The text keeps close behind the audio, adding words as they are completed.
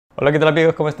Hola, ¿qué tal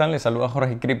amigos? ¿Cómo están? Les saluda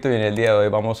Jorge Cripto y en el día de hoy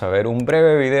vamos a ver un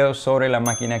breve video sobre la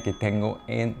máquina que tengo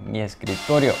en mi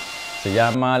escritorio. Se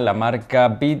llama la marca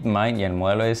Bitmain y el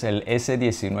modelo es el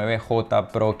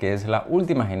S19J Pro, que es la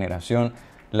última generación,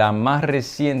 la más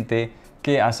reciente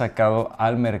que ha sacado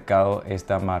al mercado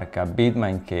esta marca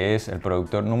Bitmain, que es el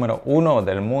productor número 1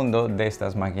 del mundo de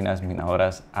estas máquinas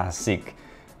minadoras ASIC.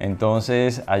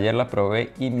 Entonces ayer la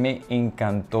probé y me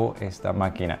encantó esta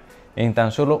máquina. En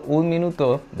tan solo un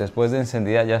minuto después de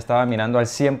encendida ya estaba minando al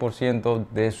 100%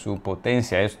 de su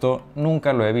potencia. Esto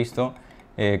nunca lo he visto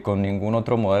con ningún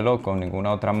otro modelo, con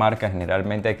ninguna otra marca.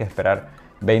 Generalmente hay que esperar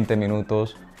 20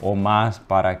 minutos o más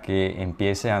para que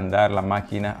empiece a andar la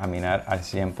máquina a minar al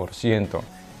 100%.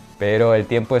 Pero el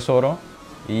tiempo es oro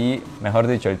y, mejor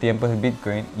dicho, el tiempo es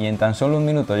Bitcoin, y en tan solo un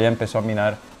minuto ya empezó a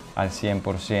minar al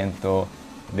 100%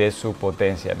 de su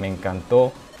potencia. Me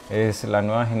encantó. Es la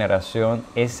nueva generación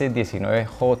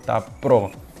S19J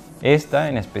Pro. Esta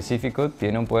en específico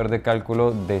tiene un poder de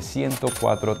cálculo de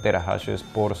 104 terahashes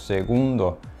por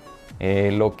segundo.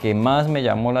 Lo que más me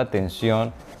llamó la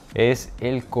atención es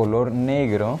el color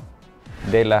negro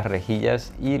de las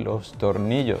rejillas y los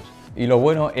tornillos. Y lo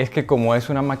bueno es que como es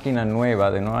una máquina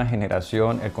nueva, de nueva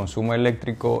generación, el consumo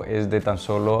eléctrico es de tan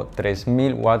solo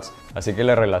 3000 watts, así que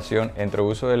la relación entre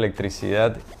uso de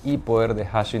electricidad y poder de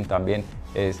hashing también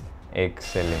es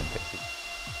excelente.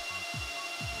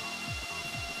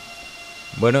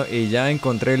 Bueno, y ya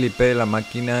encontré el IP de la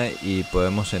máquina y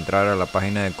podemos entrar a la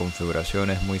página de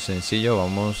configuración. Es muy sencillo.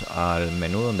 Vamos al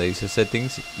menú donde dice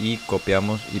settings y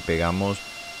copiamos y pegamos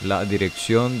la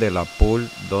dirección de la pool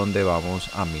donde vamos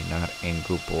a minar en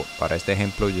grupo. Para este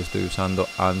ejemplo yo estoy usando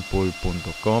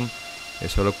antpool.com.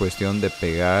 Es solo cuestión de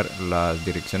pegar las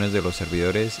direcciones de los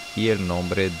servidores y el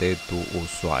nombre de tu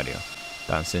usuario.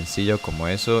 Tan sencillo como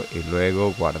eso, y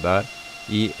luego guardar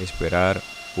y esperar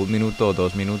 1 minuto o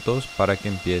 2 minutos para que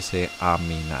empiece a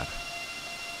minar.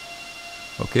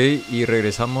 Ok, y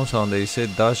regresamos a donde dice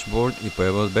dashboard y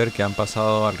podemos ver que han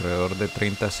pasado alrededor de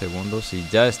 30 segundos y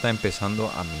ya está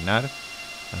empezando a minar.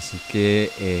 Así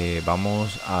que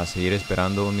vamos a seguir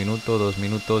esperando 1 minuto, 2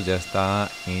 minutos, ya está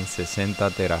en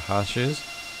 60 terahashes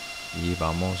y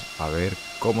vamos a ver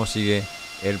cómo sigue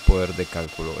el poder de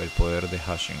cálculo, el poder de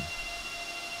hashing.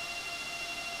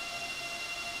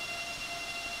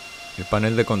 El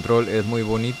panel de control es muy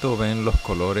bonito, ven los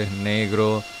colores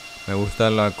negro. Me gusta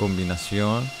la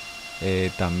combinación.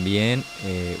 También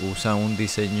usa un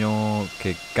diseño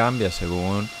que cambia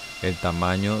según el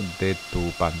tamaño de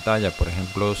tu pantalla. Por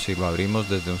ejemplo, si lo abrimos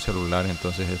desde un celular,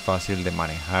 entonces es fácil de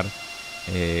manejar.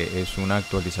 Es una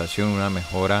actualización, una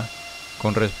mejora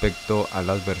con respecto a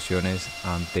las versiones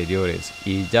anteriores.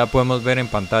 Y ya podemos ver en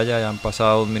pantalla, ya han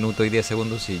pasado 1 minuto y 10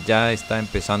 segundos y ya está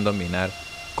empezando a minar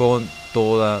con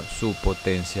toda su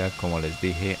potencia, como les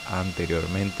dije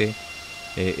anteriormente.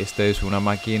 Esta es una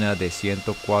máquina de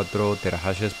 104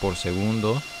 terahashes por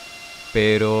segundo,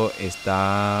 pero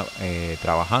está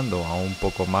trabajando a un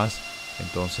poco más.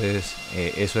 Entonces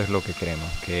eso es lo que queremos,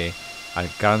 que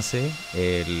alcance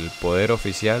el poder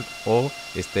oficial o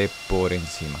esté por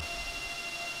encima.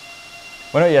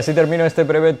 Bueno, y así termino este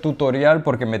breve tutorial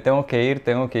porque me tengo que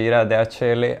ir a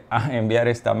DHL a enviar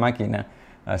esta máquina.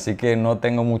 Así que no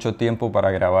tengo mucho tiempo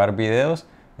para grabar videos.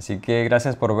 Así que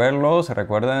gracias por verlos.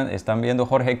 Recuerden, están viendo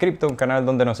Jorge Cripto, un canal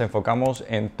donde nos enfocamos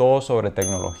en todo sobre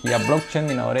tecnología, blockchain,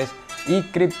 minadores y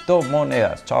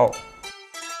criptomonedas. Chao.